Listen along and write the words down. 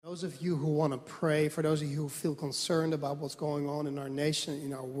Those of you who want to pray, for those of you who feel concerned about what's going on in our nation,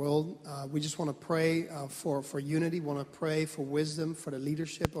 in our world, we just want to pray for unity, want to pray for wisdom, for the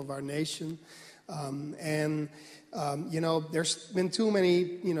leadership of our nation. There's been too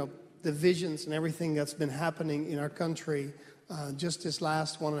many, divisions and everything that's been happening in our country just this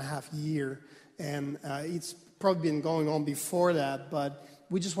last 1.5 years. And it's probably been going on before that, but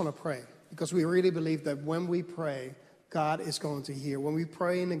we just want to pray because we really believe that when we pray, God is going to hear. When we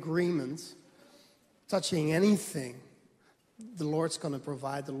pray in agreement, touching anything, the Lord's going to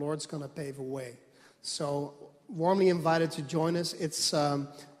provide. The Lord's going to pave a way. So, warmly invited to join us. It's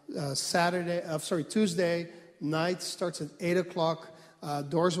Tuesday night. Starts at 8 o'clock.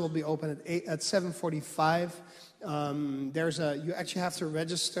 Doors will be open at 7:45. You actually have to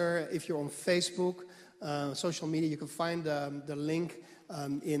register if you're on Facebook, social media. You can find the link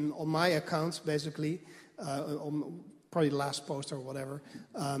on my accounts, basically. Probably the last post or whatever.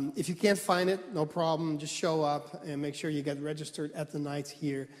 If you can't find it, no problem. Just show up and make sure you get registered at the night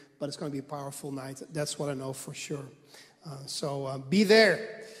here. But it's going to be a powerful night. That's what I know for sure. So be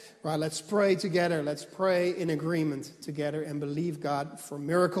there. Right, let's pray together. Let's pray in agreement together and believe God for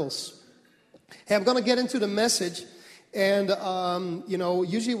miracles. Hey, I'm going to get into the message. And,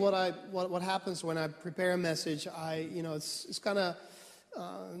 usually what happens when I prepare a message, it's kind of...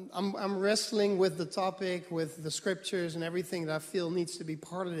 I'm wrestling with the topic, with the scriptures and everything that I feel needs to be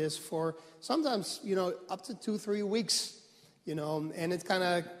part of this for sometimes, up to 2-3 weeks, and it kind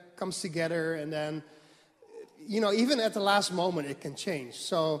of comes together and then, even at the last moment it can change.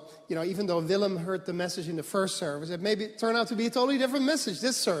 So, even though Willem heard the message in the first service, it maybe turned out to be a totally different message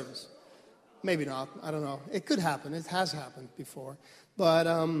this service. Maybe not, I don't know. It could happen, it has happened before. But,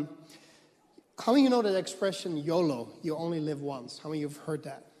 how many of you know that expression YOLO, you only live once? How many of you have heard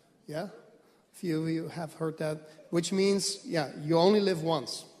that? Yeah? A few of you have heard that, which means, you only live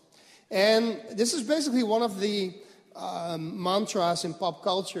once. And this is basically one of the mantras in pop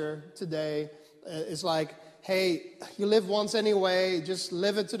culture today. It's like, hey, you live once anyway, just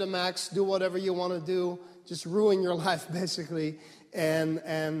live it to the max, do whatever you want to do, just ruin your life, basically. And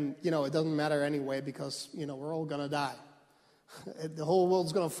it doesn't matter anyway because, we're all going to die. The whole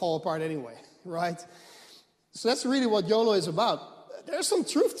world's going to fall apart anyway. Right? So that's really what YOLO is about. There's some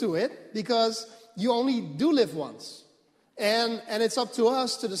truth to it because you only do live once. And it's up to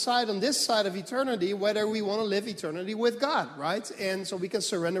us to decide on this side of eternity whether we want to live eternity with God, right? And so we can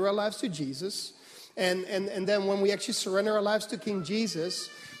surrender our lives to Jesus. And then when we actually surrender our lives to King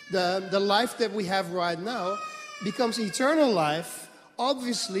Jesus, the life that we have right now becomes eternal life,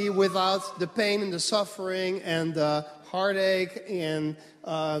 obviously without the pain and the suffering and the heartache and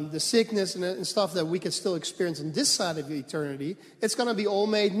the sickness and stuff that we can still experience in this side of eternity. It's going to be all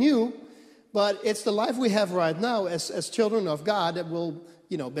made new, but it's the life we have right now as children of God that will,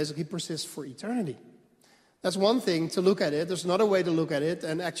 basically persist for eternity. That's one thing to look at it. There's another way to look at it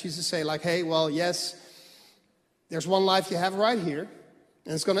and actually to say like, hey, well, yes, there's one life you have right here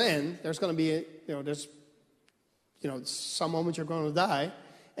and it's going to end. There's going to be, some moment you're going to die.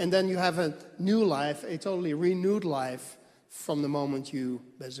 And then you have a new life, a totally renewed life from the moment you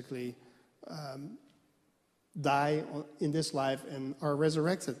basically die in this life and are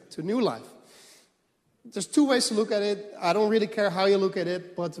resurrected to new life. There's two ways to look at it. I don't really care how you look at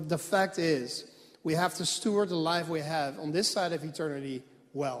it, but the fact is we have to steward the life we have on this side of eternity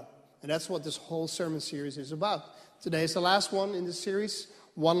well. And that's what this whole sermon series is about. Today is the last one in this series,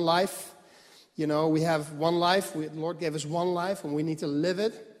 One Life. We have one life. The Lord gave us one life, and we need to live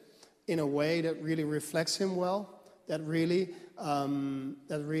it in a way that really reflects Him well, that really,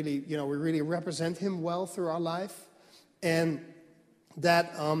 we really represent Him well through our life, and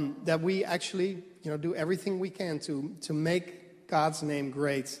that we actually, do everything we can to make God's name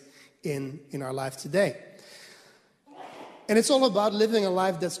great in our life today. And it's all about living a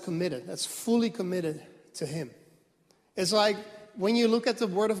life that's committed, that's fully committed to Him. It's like, when you look at the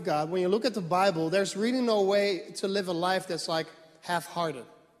Word of God, when you look at the Bible, there's really no way to live a life that's like half-hearted.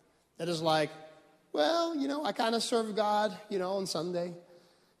 That is like, well, I kind of serve God, on Sunday,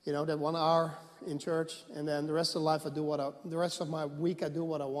 that 1 hour in church, and then the rest of life the rest of my week I do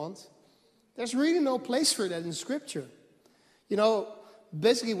what I want. There's really no place for that in Scripture.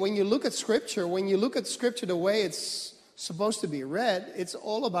 Basically when you look at Scripture the way it's supposed to be read, it's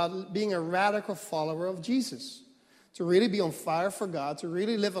all about being a radical follower of Jesus. To really be on fire for God, to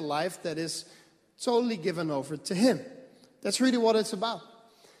really live a life that is totally given over to Him. That's really what it's about.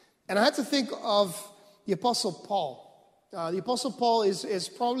 And I had to think of the Apostle Paul. The Apostle Paul is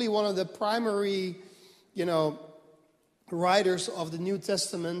probably one of the primary, writers of the New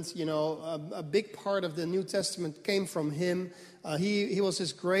Testament. A big part of the New Testament came from him. He was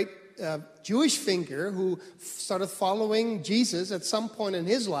this great Jewish thinker who started following Jesus at some point in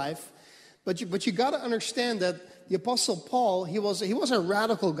his life. But you got to understand that the Apostle Paul, he was a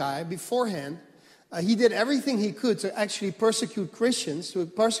radical guy beforehand. He did everything he could to actually persecute Christians, to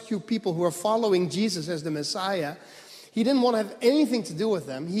persecute people who are following Jesus as the Messiah. He didn't want to have anything to do with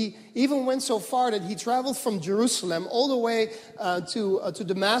them. He even went so far that he traveled from Jerusalem all the way to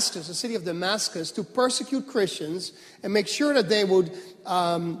Damascus, the city of Damascus, to persecute Christians and make sure that they would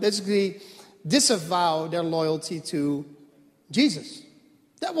basically disavow their loyalty to Jesus.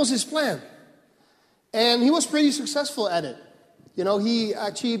 That was his plan. And he was pretty successful at it. He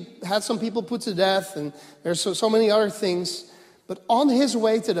actually had some people put to death, and there's so many other things. But on his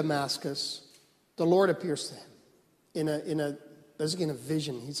way to Damascus, the Lord appears to him. Basically in a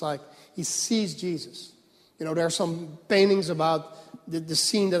vision. He sees Jesus. There are some paintings about the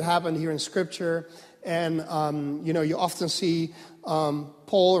scene that happened here in Scripture. And, you often see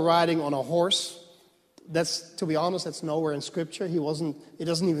Paul riding on a horse. To be honest, that's nowhere in Scripture. It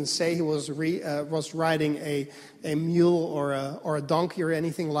doesn't even say he was riding a mule or a donkey or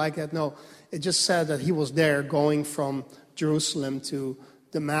anything like that. No, it just said that he was there going from Jerusalem to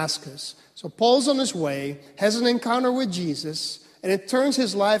Damascus. So Paul's on his way, has an encounter with Jesus, and it turns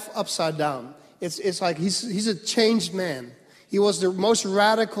his life upside down. It's like he's a changed man. He was the most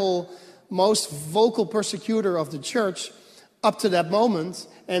radical, most vocal persecutor of the church up to that moment.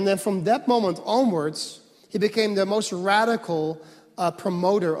 And then from that moment onwards, he became the most radical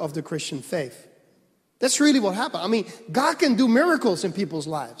promoter of the Christian faith. That's really what happened. I mean, God can do miracles in people's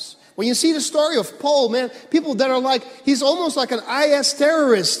lives. When you see the story of Paul, man, people that are he's almost like an IS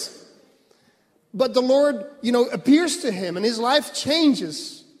terrorist. But the Lord, appears to him and his life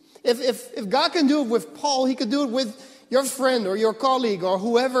changes. If God can do it with Paul, he could do it with your friend or your colleague or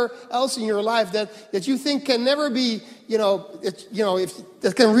whoever else in your life that you think can never be,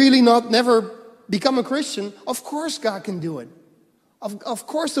 that can really never become a Christian. Of course God can do it. Of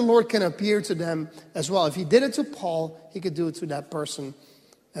course the Lord can appear to them as well. If he did it to Paul, he could do it to that person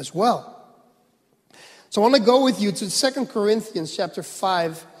as well. So I want to go with you to 2 Corinthians chapter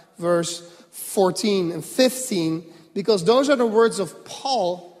 5, verse 14 and 15, because those are the words of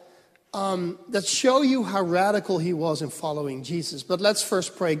Paul that show you how radical he was in following Jesus. But let's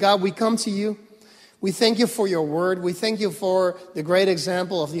first pray. God, we come to you. We thank you for your word. We thank you for the great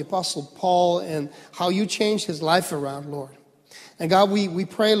example of the Apostle Paul and how you changed his life around, Lord. And God, we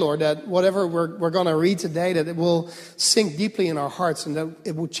pray, Lord, that whatever we're going to read today, that it will sink deeply in our hearts and that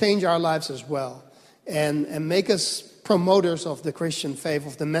it will change our lives as well and make us promoters of the Christian faith,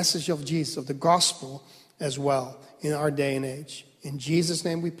 of the message of Jesus, of the gospel as well in our day and age. In Jesus'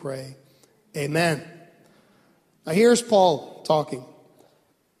 name we pray. Amen. Now here's Paul talking.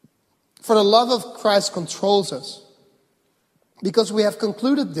 For the love of Christ controls us, because we have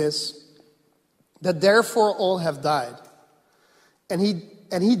concluded this, that therefore all have died. And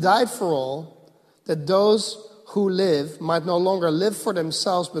he died for all, that those who live might no longer live for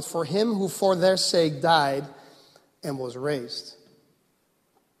themselves, but for him who for their sake died and was raised.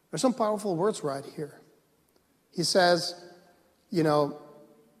 There's some powerful words right here. He says,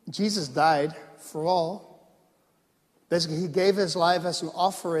 Jesus died for all. Basically, he gave his life as an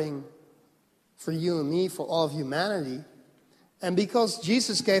offering for you and me, for all of humanity. And because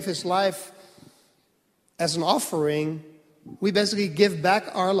Jesus gave his life as an offering, we basically give back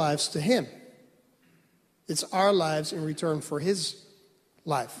our lives to him. It's our lives in return for his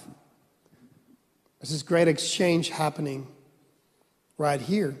life. There's this great exchange happening right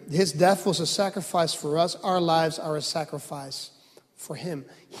here. His death was a sacrifice for us. Our lives are a sacrifice for him.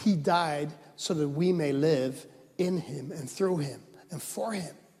 He died so that we may live in him and through him and for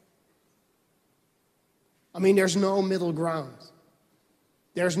him. I mean, there's no middle ground.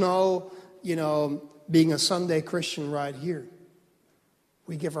 There's no, being a Sunday Christian right here.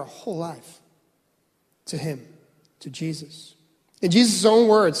 We give our whole life to him, to Jesus. In Jesus' own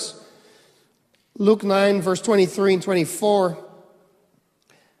words, Luke 9, verse 23 and 24,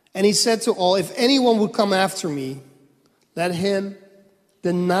 and he said to all, if anyone would come after me, let him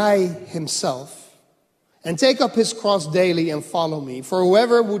deny himself and take up his cross daily and follow me. For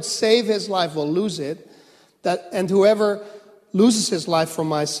whoever would save his life will lose it, and whoever loses his life for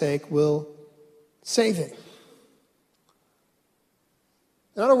my sake will save it.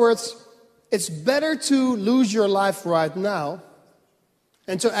 In other words, it's better to lose your life right now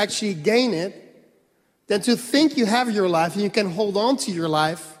and to actually gain it than to think you have your life and you can hold on to your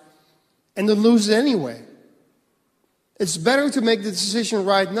life and to lose it anyway. It's better to make the decision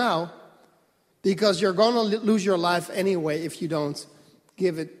right now Because you're going to lose your life anyway if you don't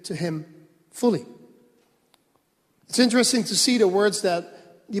give it to him fully. It's interesting to see the words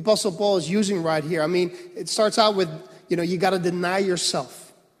that the Apostle Paul is using right here. I mean, it starts out with, you got to deny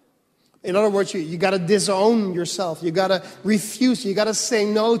yourself. In other words, you got to disown yourself. You got to refuse. You got to say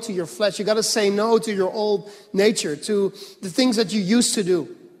no to your flesh. You got to say no to your old nature, to the things that you used to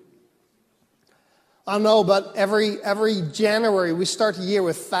do. I know, but every January we start the year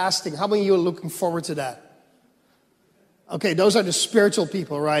with fasting. How many of you are looking forward to that? Okay, those are the spiritual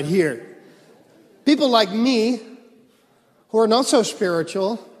people right here. People like me, who are not so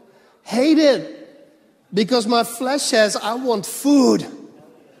spiritual, hate it because my flesh says, I want food.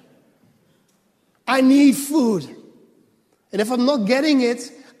 I need food. And if I'm not getting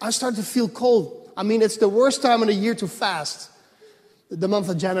it, I start to feel cold. I mean, it's the worst time of the year to fast. The month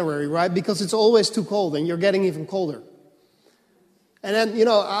of January, right? Because it's always too cold and you're getting even colder. And then,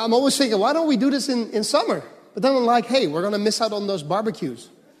 I'm always thinking, why don't we do this in summer? But then I'm like, hey, we're going to miss out on those barbecues.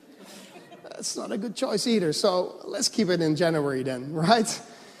 That's not a good choice either. So let's keep it in January then, right?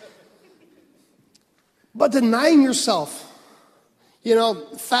 But denying yourself,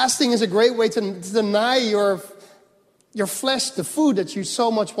 fasting is a great way to deny your flesh the food that you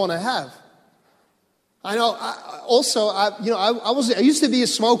so much want to have. I know. I used to be a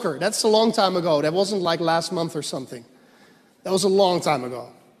smoker. That's a long time ago. That wasn't like last month or something. That was a long time ago.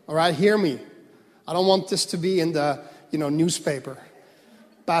 All right, hear me. I don't want this to be in the newspaper.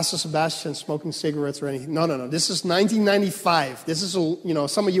 Pastor Sebastian smoking cigarettes or anything. No. This is 1995. This is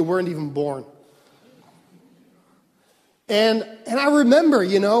some of you weren't even born. And I remember,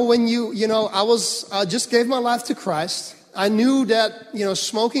 when I just gave my life to Christ. I knew that,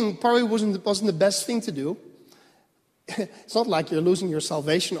 smoking probably wasn't the best thing to do. It's not like you're losing your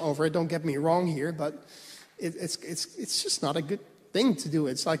salvation over it, don't get me wrong here, but it's just not a good thing to do.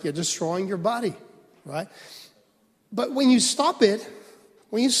 It's like you're destroying your body, right? But when you stop it,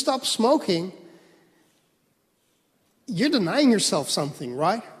 when you stop smoking, you're denying yourself something,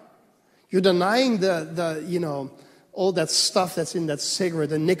 right? You're denying the all that stuff that's in that cigarette,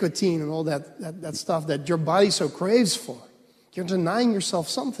 the nicotine and all that stuff that your body so craves for. You're denying yourself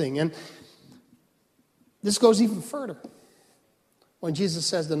something. And this goes even further when Jesus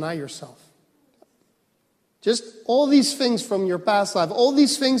says, deny yourself. Just all these things from your past life, all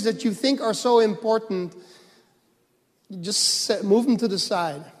these things that you think are so important, you just move them to the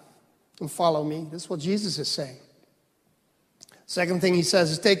side and follow me. That's what Jesus is saying. Second thing he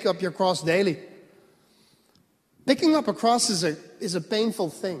says is take up your cross daily. Picking up a cross is a painful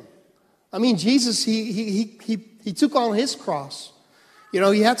thing. I mean, Jesus, he took on his cross.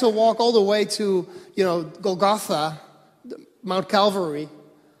 He had to walk all the way to, Golgotha, Mount Calvary,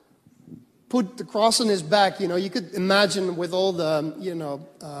 put the cross on his back. You could imagine with all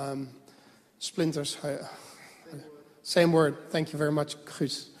the, splinters. Same word. Thank you very much,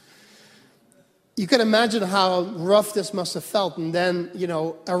 Chris. You can imagine how rough this must have felt. And then,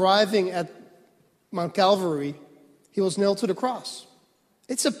 arriving at Mount Calvary, he was nailed to the cross.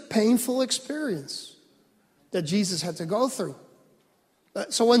 It's a painful experience that Jesus had to go through.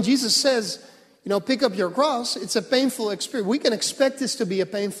 So when Jesus says, pick up your cross, it's a painful experience. We can expect this to be a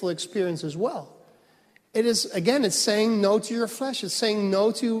painful experience as well. It is, again, it's saying no to your flesh. It's saying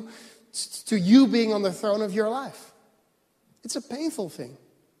no to you being on the throne of your life. It's a painful thing.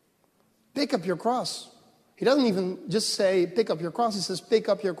 Pick up your cross. He doesn't even just say, pick up your cross. He says, pick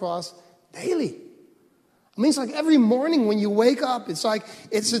up your cross daily. I mean, it's like every morning when you wake up, it's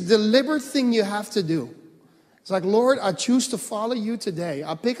a deliberate thing you have to do. It's like, Lord, I choose to follow you today.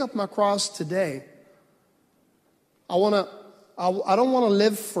 I pick up my cross today. I don't want to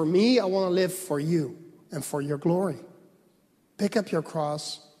live for me. I want to live for you and for your glory. Pick up your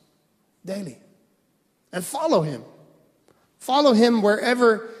cross daily and follow him. Follow him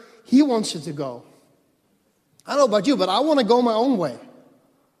wherever he wants you to go. I don't know about you, but I want to go my own way.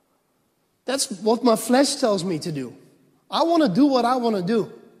 That's what my flesh tells me to do. I want to do what I want to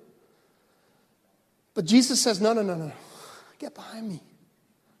do. But Jesus says, no. Get behind me.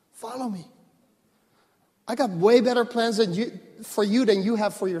 Follow me. I got way better plans for you than you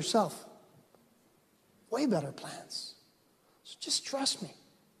have for yourself. Way better plans. So just trust me.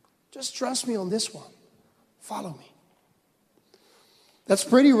 Just trust me on this one. Follow me. That's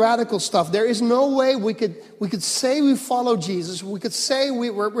pretty radical stuff. There is no way we could say we follow Jesus. We could say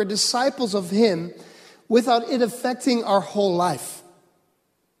we're disciples of him without it affecting our whole life.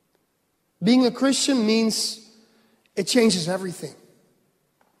 Being a Christian means it changes everything.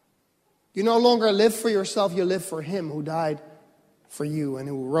 You no longer live for yourself, you live for him who died for you and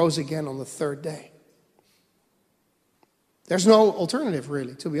who rose again on the third day. There's no alternative,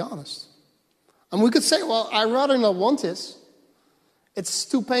 really, to be honest. And we could say, well, I'd rather not want this. It's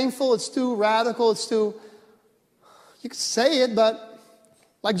too painful, it's too radical, it's too... You could say it, but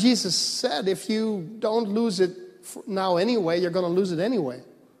like Jesus said, if you don't lose it now anyway, you're going to lose it anyway.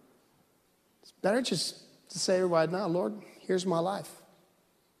 It's better just to say right now, Lord, here's my life.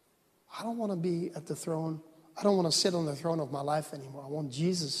 I don't want to be at the throne. I don't want to sit on the throne of my life anymore. I want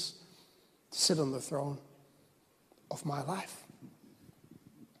Jesus to sit on the throne of my life.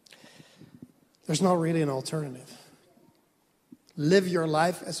 There's not really an alternative. Live your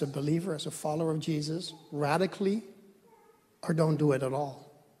life as a believer, as a follower of Jesus, radically, or don't do it at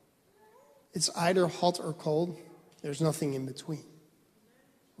all. It's either hot or cold. There's nothing in between.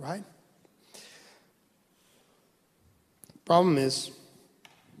 Right? Problem is,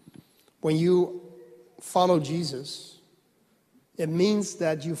 when you follow Jesus, it means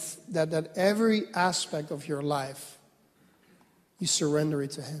that that every aspect of your life, you surrender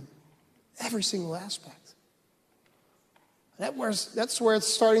it to Him. Every single aspect. That's where it's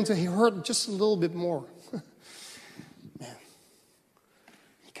starting to hurt just a little bit more. Man,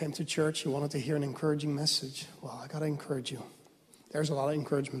 you came to church, you wanted to hear an encouraging message. Well, I got to encourage you. There's a lot of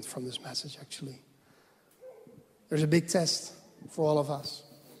encouragement from this message, actually. There's a big test for all of us,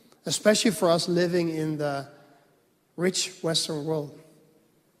 especially for us living in the rich Western world.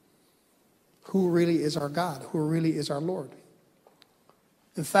 Who really is our God? Who really is our Lord?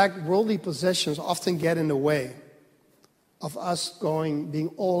 In fact, worldly possessions often get in the way of us being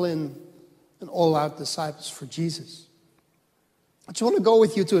all in and all out disciples for Jesus. I just want to go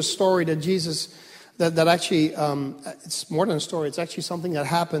with you to a story that Jesus, that actually, it's more than a story, it's actually something that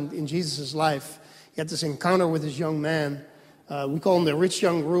happened in Jesus' life. He had this encounter with this young man. We call him the rich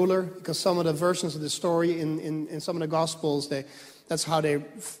young ruler because some of the versions of the story in some of the Gospels, that's how they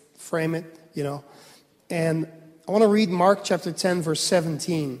frame it, you know. And I want to read Mark chapter 10, verse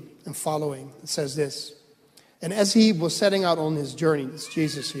 17 and following. It says this. And as he was setting out on his journey, it's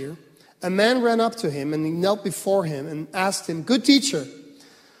Jesus here, a man ran up to him and he knelt before him and asked him, "Good teacher,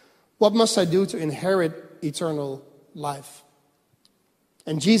 what must I do to inherit eternal life?"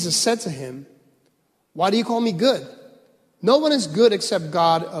 And Jesus said to him, "Why do you call me good? No one is good except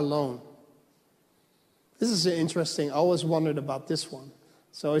God alone." This is interesting. I always wondered about this one.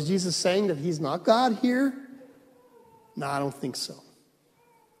 So is Jesus saying that he's not God here? No, I don't think so.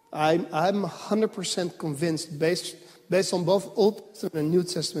 I'm 100% convinced, based on both Old Testament and New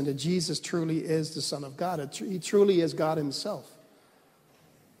Testament, that Jesus truly is the Son of God. He truly is God himself.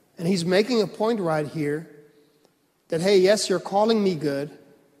 And he's making a point right here that, hey, yes, you're calling me good,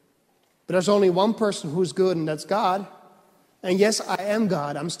 but there's only one person who's good, and that's God. And yes, I am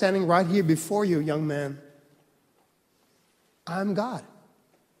God. I'm standing right here before you, young man. I'm God.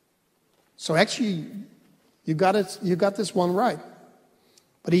 So actually, you got this one right.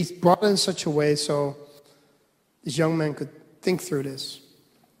 But he brought it in such a way so this young man could think through this.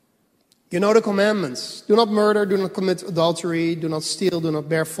 You know the commandments. Do not murder, do not commit adultery, do not steal, do not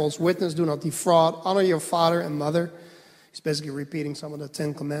bear false witness, do not defraud, honor your father and mother. He's basically repeating some of the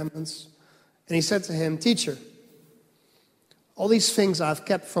 10 commandments. And he said to him, "Teacher, all these things I've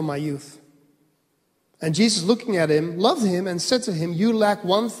kept from my youth." And Jesus, looking at him, loved him and said to him, "You lack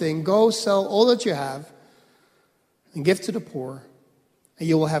one thing. Go sell all that you have and give to the poor, and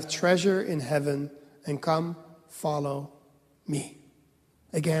you will have treasure in heaven, and come follow me."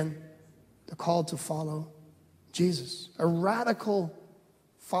 Again, the call to follow Jesus. A radical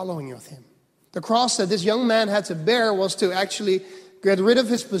following of him. The cross that this young man had to bear was to actually get rid of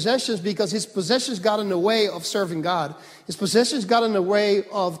his possessions because his possessions got in the way of serving God. His possessions got in the way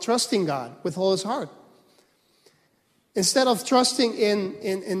of trusting God with all his heart. Instead of trusting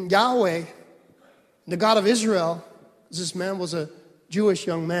in Yahweh, the God of Israel, this man was a Jewish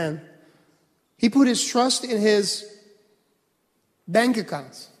young man, he put his trust in his bank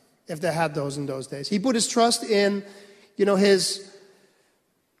accounts, if they had those in those days. He put his trust in, the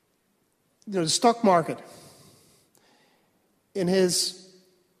stock market, in his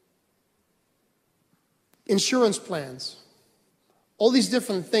insurance plans, all these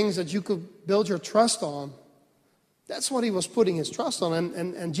different things that you could build your trust on. That's what he was putting his trust on.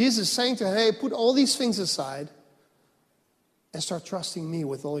 And Jesus is saying to him, hey, put all these things aside and start trusting me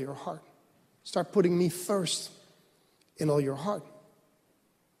with all your heart. Start putting me first in all your heart.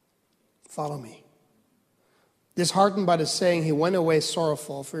 Follow me. Disheartened by the saying, he went away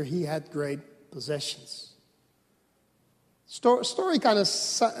sorrowful, for he had great possessions. Story kind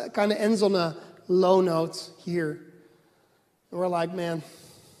of ends on a low note here. And we're like, man,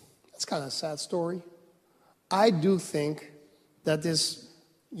 that's kind of a sad story. I do think that this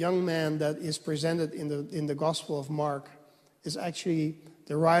young man that is presented in the Gospel of Mark is actually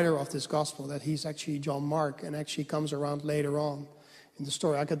the writer of this gospel, that he's actually John Mark and actually comes around later on in the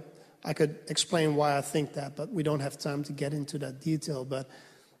story. I could explain why I think that, but we don't have time to get into that detail. But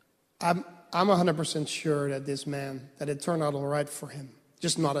I'm 100% sure that this man, that it turned out all right for him.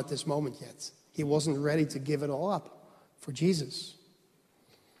 Just not at this moment yet. He wasn't ready to give it all up for Jesus.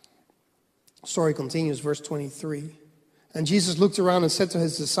 The story continues, verse 23. And Jesus looked around and said to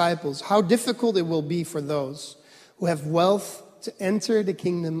his disciples, how difficult it will be for those who have wealth to enter the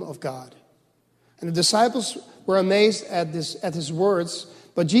kingdom of God. And the disciples were amazed at his words.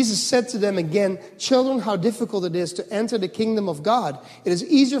 But Jesus said to them again, children, how difficult it is to enter the kingdom of God. It is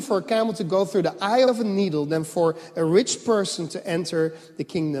easier for a camel to go through the eye of a needle than for a rich person to enter the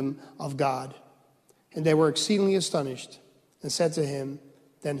kingdom of God. And they were exceedingly astonished and said to him,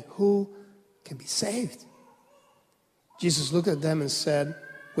 then who can be saved? Jesus looked at them and said,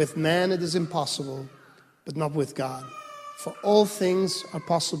 with man it is impossible, but not with God. For all things are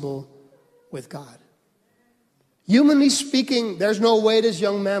possible with God. Humanly speaking, there's no way this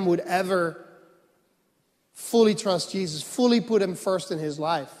young man would ever fully trust Jesus, fully put him first in his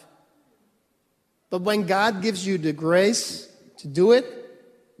life. But when God gives you the grace to do it,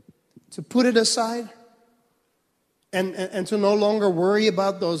 to put it aside, and to no longer worry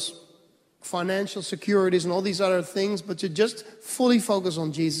about those financial securities and all these other things, but to just fully focus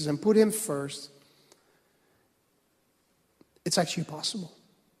on Jesus and put him first, it's actually possible.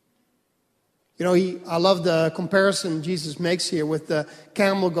 You know, I love the comparison Jesus makes here with the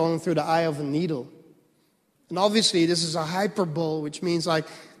camel going through the eye of a needle. And obviously, this is a hyperbole, which means like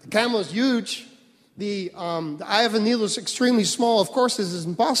the camel is huge, the eye of a needle is extremely small. Of course, this is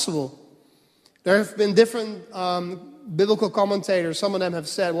impossible. There have been different biblical commentators. Some of them have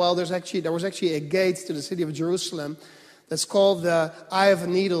said, well, there was actually a gate to the city of Jerusalem that's called the eye of a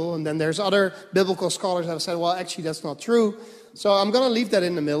needle. And then there's other biblical scholars that have said, well, actually, that's not true. So I'm going to leave that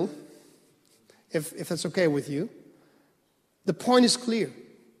in the middle. If that's okay with you. The point is clear.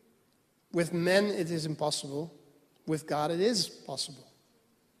 With men, it is impossible. With God, it is possible.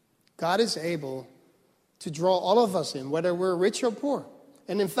 God is able to draw all of us in, whether we're rich or poor.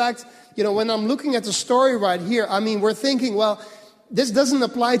 And in fact, you know, when I'm looking at the story right here, I mean, we're thinking, well, this doesn't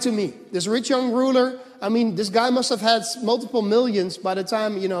apply to me. This rich young ruler, I mean, this guy must have had multiple millions by the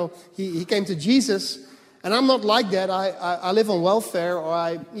time, you know, he came to Jesus. And I'm not like that. I live on welfare, or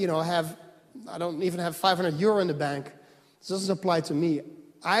I don't even have 500 euro in the bank. This doesn't apply to me.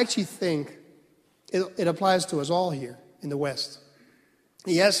 I actually think it applies to us all here in the West.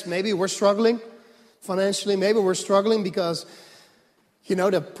 Yes, maybe we're struggling financially. Maybe we're struggling because, you know,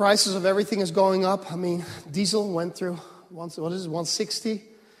 the prices of everything is going up. I mean, diesel went through, 160?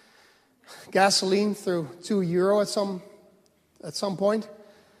 Gasoline through €2 at some point.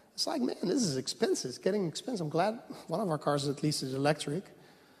 It's like, man, this is expensive. It's getting expensive. I'm glad one of our cars at least is electric.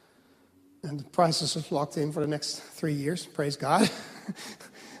 And the prices are locked in for the next 3 years. Praise God.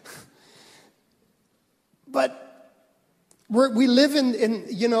 But we live in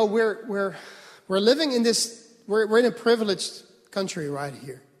you know, we're living in this, we're in a privileged country right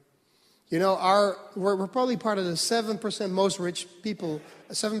here. You know, we're probably part of the 7% most rich people,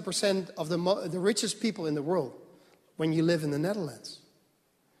 7% of the richest people in the world when you live in the Netherlands.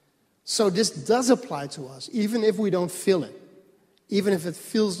 So this does apply to us, even if we don't feel it. Even if it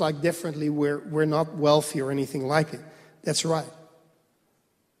feels like differently, we're not wealthy or anything like it. That's right.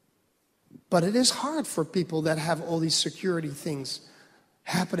 But it is hard for people that have all these security things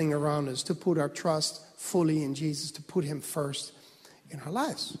happening around us to put our trust fully in Jesus, to put him first in our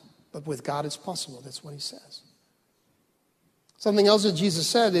lives. But with God, it's possible. That's what he says. Something else that Jesus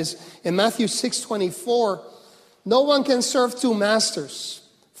said is in Matthew 6:24, no one can serve two masters.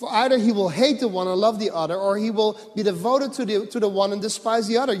 For either he will hate the one and love the other, or he will be devoted to the one and despise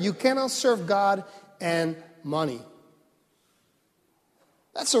the other. You cannot serve God and money.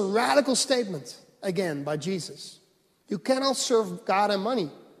 That's a radical statement, again, by Jesus. You cannot serve God and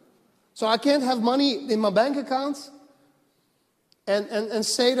money. So I can't have money in my bank account and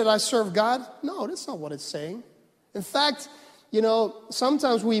say that I serve God? No, that's not what it's saying. In fact, you know,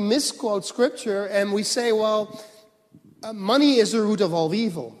 sometimes we misquote Scripture and we say, well, money is the root of all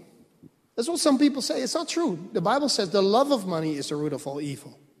evil. That's what some people say. It's not true. The Bible says the love of money is the root of all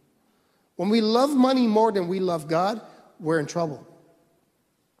evil. When we love money more than we love God, we're in trouble.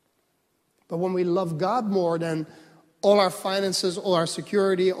 But when we love God more than all our finances, all our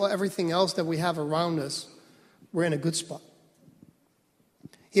security, all everything else that we have around us, we're in a good spot.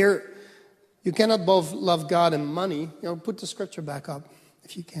 Here, you cannot both love God and money. You know, put the scripture back up,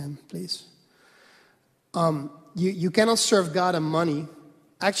 if you can, please. You cannot serve God and money.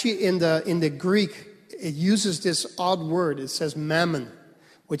 Actually, in the Greek, it uses this odd word. It says mammon.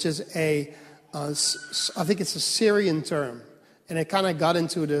 which is I think it's a Syrian term. And it kind of got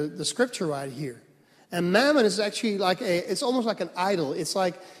into the scripture right here. And mammon is actually it's almost like an idol. It's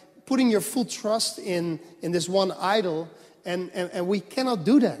like putting your full trust in this one idol. And we cannot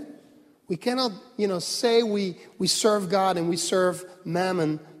do that. We cannot, say we serve God and we serve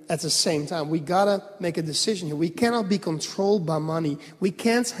mammon at the same time. We gotta make a decision here. We cannot be controlled by money. We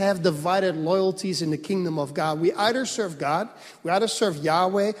can't have divided loyalties in the kingdom of God. We either serve God, we either serve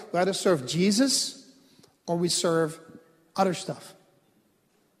Yahweh, we either serve Jesus, or we serve other stuff.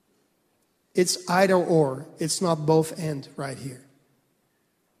 It's either or. It's not both and right here.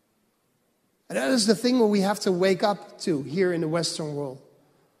 And that is the thing where we have to wake up to here in the Western world.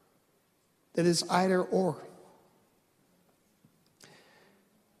 That is either or.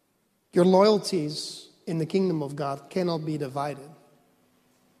 Your loyalties in the kingdom of God cannot be divided.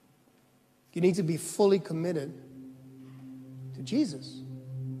 You need to be fully committed to Jesus.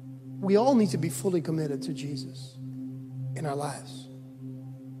 We all need to be fully committed to Jesus in our lives.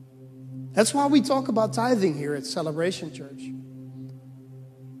 That's why we talk about tithing here at Celebration Church.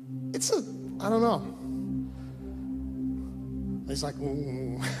 I don't know. It's like,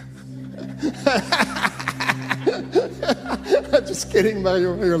 ooh. Just kidding, but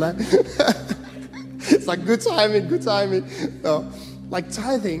you're laughing. It's like good timing. No, like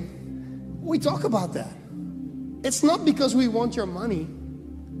tithing, we talk about that. It's not because we want your money,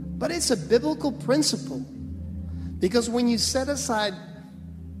 but it's a biblical principle. Because when you set aside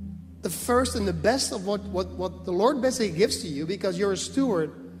the first and the best of what the Lord basically gives to you, because you're a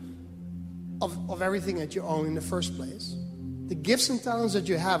steward of everything that you own in the first place. The gifts and talents that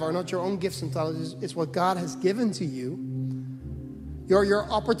you have are not your own gifts and talents. It's what God has given to you. Your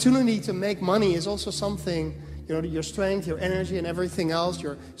opportunity to make money is also something, your strength, your energy, and everything else,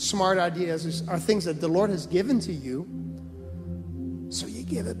 your smart ideas are things that the Lord has given to you. So you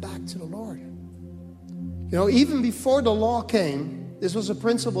give it back to the Lord. Even before the law came, this was a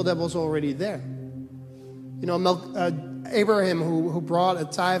principle that was already there. Abraham, who brought a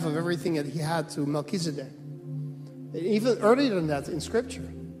tithe of everything that he had to Melchizedek. Even earlier than that in Scripture.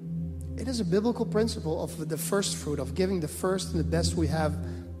 It is a biblical principle of the first fruit, of giving the first and the best we have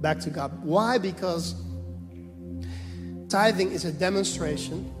back to God. Why? Because tithing is a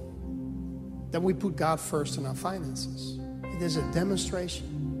demonstration that we put God first in our finances. It is a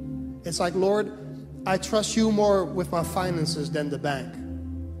demonstration. It's like, Lord, I trust you more with my finances than the bank.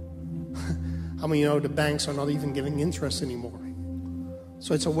 How many the banks are not even giving interest anymore?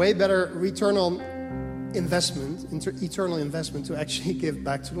 So it's a way better eternal investment to actually give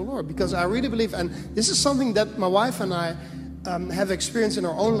back to the Lord. Because I really believe, and this is something that my wife and I have experienced in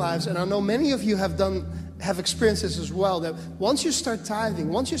our own lives, and I know many of you have experienced this as well, that once you start tithing,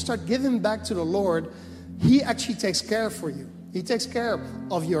 once you start giving back to the Lord, He actually takes care for you. He takes care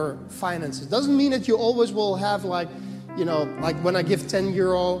of your finances. Doesn't mean that you always will have like when I give 10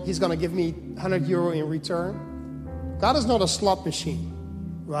 euro, He's going to give me 100 euro in return. God is not a slot machine,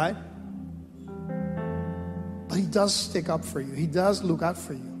 right? But He does stick up for you. He does look out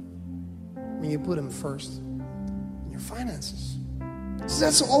for you when you put Him first in your finances. So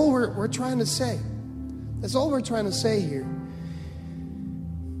that's all we're trying to say. That's all we're trying to say here.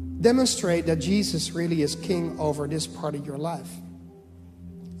 Demonstrate that Jesus really is king over this part of your life.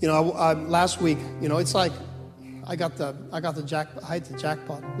 Last week, it's like I hit the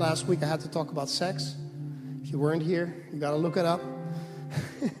jackpot. Last week I had to talk about sex. If you weren't here, you got to look it up.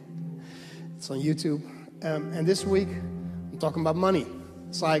 It's on YouTube. And this week, I'm talking about money.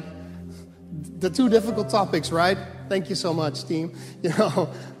 It's like the two difficult topics, right? Thank you so much, team. No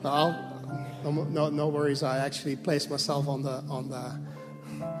worries. I actually placed myself on the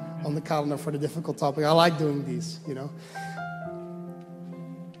calendar for the difficult topic. I like doing these.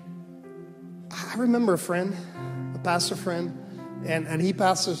 I remember a friend, a pastor friend, and he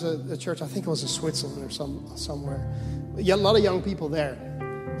pastors a church. I think it was in Switzerland or somewhere. A lot of young people there.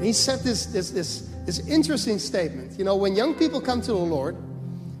 And he said this interesting statement. When young people come to the Lord,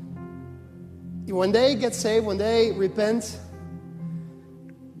 when they get saved, when they repent,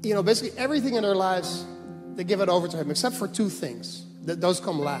 basically everything in their lives, they give it over to Him, except for two things. Those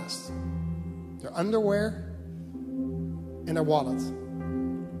come last. Their underwear and their wallet.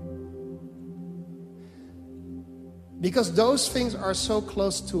 Because those things are so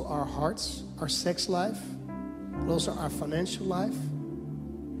close to our hearts, our sex life, but also our financial life,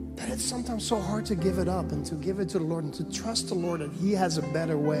 that it's sometimes so hard to give it up and to give it to the Lord and to trust the Lord that He has a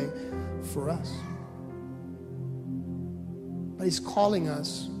better way for us. But He's calling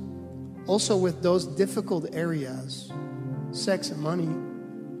us also with those difficult areas, sex and money,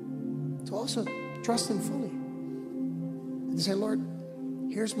 to also trust Him fully. And to say, Lord,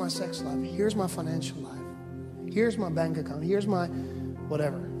 Here's my sex life. Here's my financial life. Here's my bank account. Here's my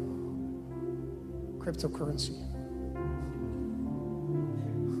whatever. Cryptocurrency.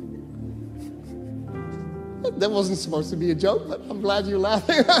 That wasn't supposed to be a joke, but I'm glad you're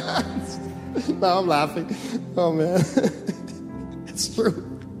laughing. No, I'm laughing. Oh, man. It's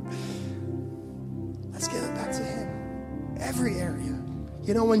true. Let's give it back to Him. Every area.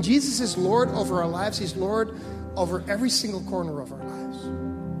 You know, when Jesus is Lord over our lives, He's Lord over every single corner of our lives.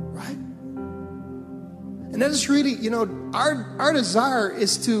 Right? And that is really, you know, our desire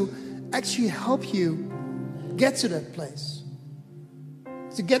is to actually help you get to that place.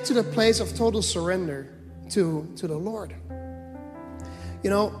 To get to the place of total surrender to the Lord. You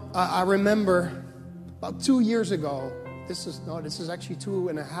know, I remember about 2 years ago, this is actually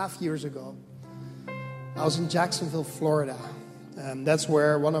 2.5 years ago, I was in Jacksonville, Florida. That's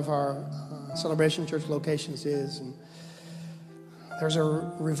where one of our Celebration Church locations is. And there's a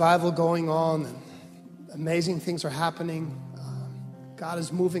revival going on, and amazing things are happening. God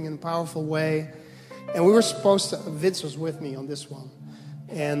is moving in a powerful way. And we were supposed to, Vince was with me on this one.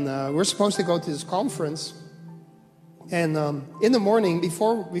 And we're supposed to go to this conference. And in the morning,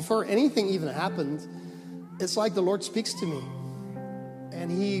 before anything even happened, it's like the Lord speaks to me. And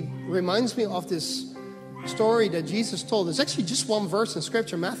He reminds me of this story that Jesus told. There's actually just one verse in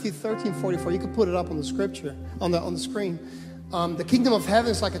Scripture, Matthew 13:44. You can put it up on the Scripture, on the screen. The kingdom of heaven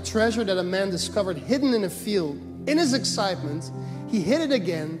is like a treasure that a man discovered hidden in a field. In his excitement, he hid it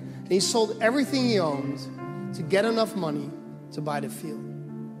again, and he sold everything he owned to get enough money to buy the field.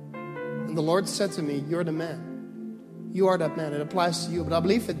 And the Lord said to me, "You're the man. You are that man." It applies to you, but I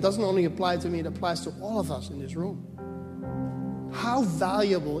believe it doesn't only apply to me, it applies to all of us in this room. How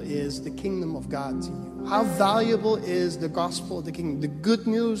valuable is the kingdom of God to you? How valuable is the gospel of the kingdom, the good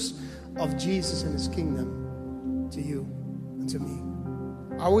news of Jesus and His kingdom to you and to me?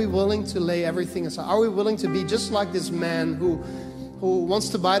 Are we willing to lay everything aside? Are we willing to be just like this man who wants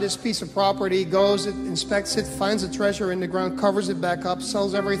to buy this piece of property, goes, inspects it, finds a treasure in the ground, covers it back up,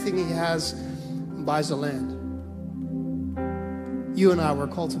 sells everything he has, and buys the land? You and I were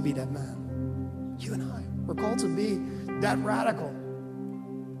called to be that man. You and I were called to be that radical.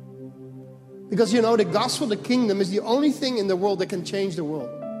 Because, you know, the gospel of the kingdom is the only thing in the world that can change the world.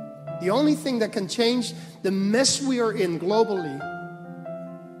 The only thing that can change the mess we are in globally.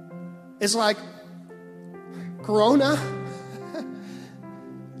 It's like Corona.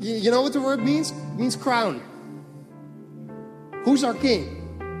 You know what the word means? It means crown. Who's our king?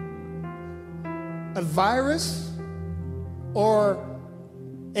 A virus? Or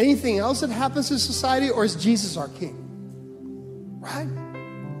anything else that happens in society? Or is Jesus our king? Right?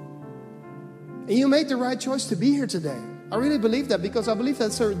 And you made the right choice to be here today. I really believe that, because I believe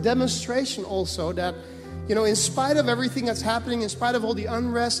that's a demonstration also that, you know, in spite of everything that's happening, in spite of all the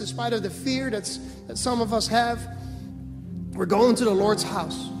unrest, in spite of the fear that some of us have, we're going to the Lord's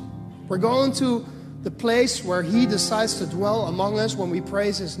house. We're going to the place where He decides to dwell among us when we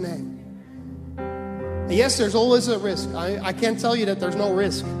praise His name. And yes, there's always a risk. I can't tell you that there's no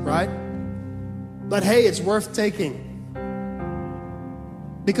risk, right? But hey, it's worth taking.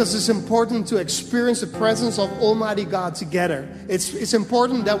 Because it's important to experience the presence of Almighty God together. It's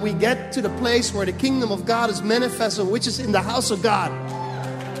important that we get to the place where the kingdom of God is manifested, which is in the house of God.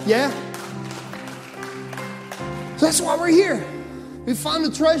 Yeah? So that's why we're here. We found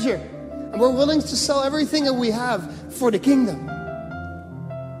a treasure. And we're willing to sell everything that we have for the kingdom.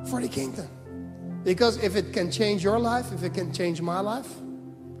 For the kingdom. Because if it can change your life, if it can change my life,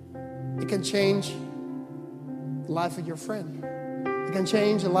 it can change the life of your friend. It can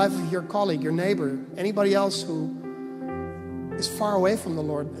change the life of your colleague, your neighbor, anybody else who is far away from the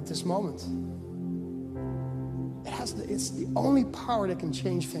Lord at this moment. It's the only power that can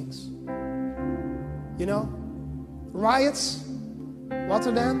change things. You know, riots,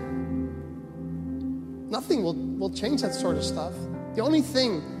 Rotterdam, nothing will change that sort of stuff. The only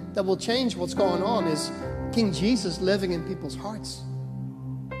thing that will change what's going on is King Jesus living in people's hearts.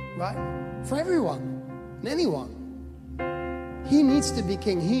 Right? For everyone and anyone. He needs to be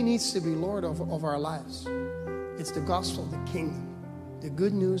king. He needs to be Lord of our lives. It's the gospel of the kingdom. The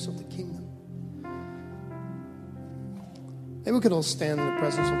good news of the kingdom. Maybe we could all stand in the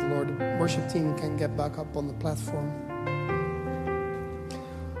presence of the Lord. The worship team can get back up on the platform.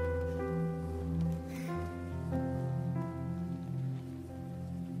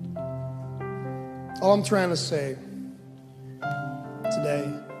 All I'm trying to say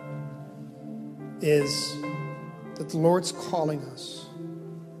today is that the Lord's calling us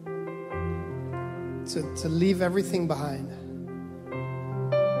to leave everything behind,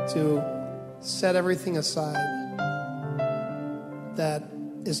 to set everything aside that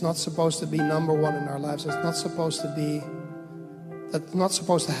is not supposed to be number one in our lives. It's not supposed to be, that's not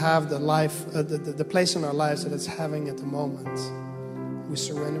supposed to have the life, the place in our lives that it's having at the moment. We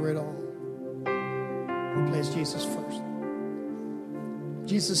surrender it all. We place Jesus first.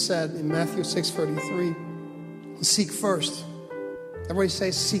 Jesus said in Matthew 6:33, seek first. Everybody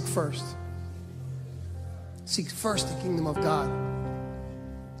say, seek first. Seek first the kingdom of God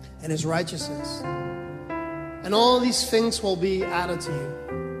and His righteousness. And all these things will be added to you.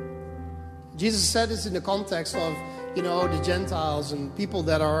 Jesus said this in the context of, the Gentiles and people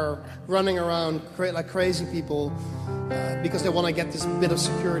that are running around like crazy people because they want to get this bit of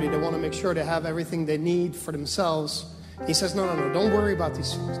security. They want to make sure they have everything they need for themselves. He says, no, don't worry about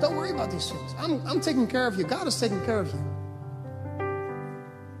these things. Don't worry about these things. I'm taking care of you. God is taking care of you.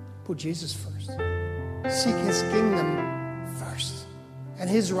 Put Jesus first. Seek His kingdom first. And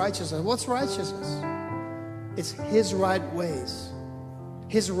His righteousness. What's righteousness? It's His right ways.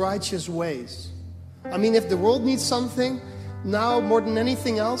 His righteous ways. I mean, if the world needs something now more than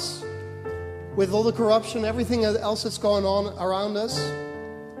anything else, with all the corruption, everything else that's going on around us,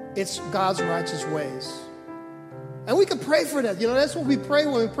 it's God's righteous ways. And we can pray for that. That's what we pray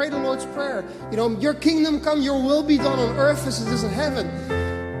when we pray the Lord's Prayer. Your kingdom come, your will be done on earth as it is in heaven.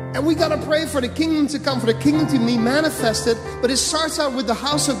 And we got to pray for the kingdom to come, for the kingdom to be manifested. But it starts out with the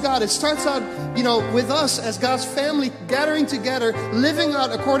house of God. It starts out, with us as God's family gathering together, living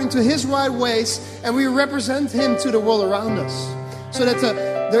out according to His right ways. And we represent Him to the world around us. So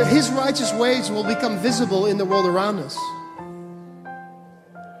that His righteous ways will become visible in the world around us.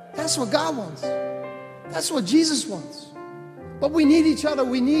 That's what God wants. That's what Jesus wants. But we need each other.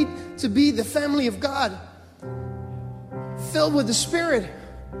 We need to be the family of God. Filled with the Spirit.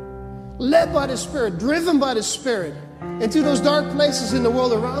 Led by the Spirit, driven by the Spirit into those dark places in the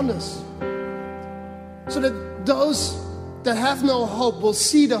world around us. So that those that have no hope will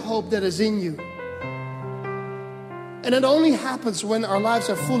see the hope that is in you. And it only happens when our lives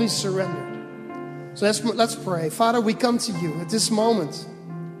are fully surrendered. So let's pray. Father, we come to you at this moment.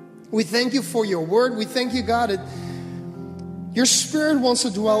 We thank you for your word. We thank you, God, that your Spirit wants to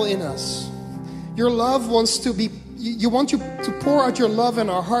dwell in us. Your love wants to be You want to pour out your love in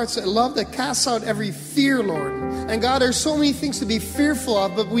our hearts, a love that casts out every fear, Lord. And God, there's so many things to be fearful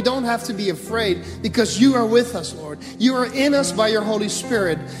of, but we don't have to be afraid because you are with us, Lord. You are in us by your Holy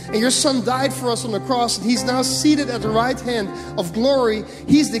Spirit. And your Son died for us on the cross, and He's now seated at the right hand of glory.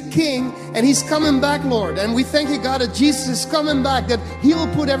 He's the King, and He's coming back, Lord. And we thank you, God, that Jesus is coming back, that He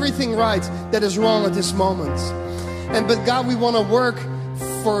will put everything right that is wrong at this moment. But God, we want to work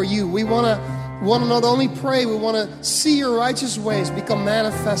for you. We want to not only pray, we want to see your righteous ways become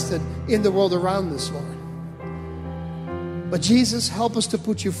manifested in the world around us, Lord. But Jesus, help us to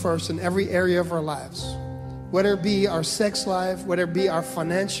put you first in every area of our lives. Whether it be our sex life, whether it be our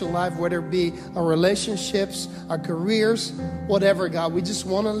financial life, whether it be our relationships, our careers, whatever, God. We just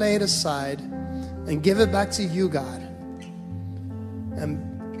want to lay it aside and give it back to you, God.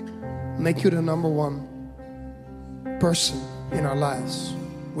 And make you the number one person in our lives.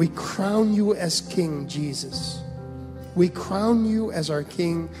 We crown you as King, Jesus. We crown you as our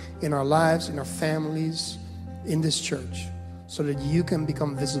King in our lives, in our families, in this church, so that you can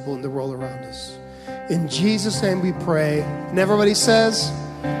become visible in the world around us. In Jesus' name we pray. And everybody says,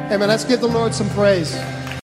 amen. Let's give the Lord some praise.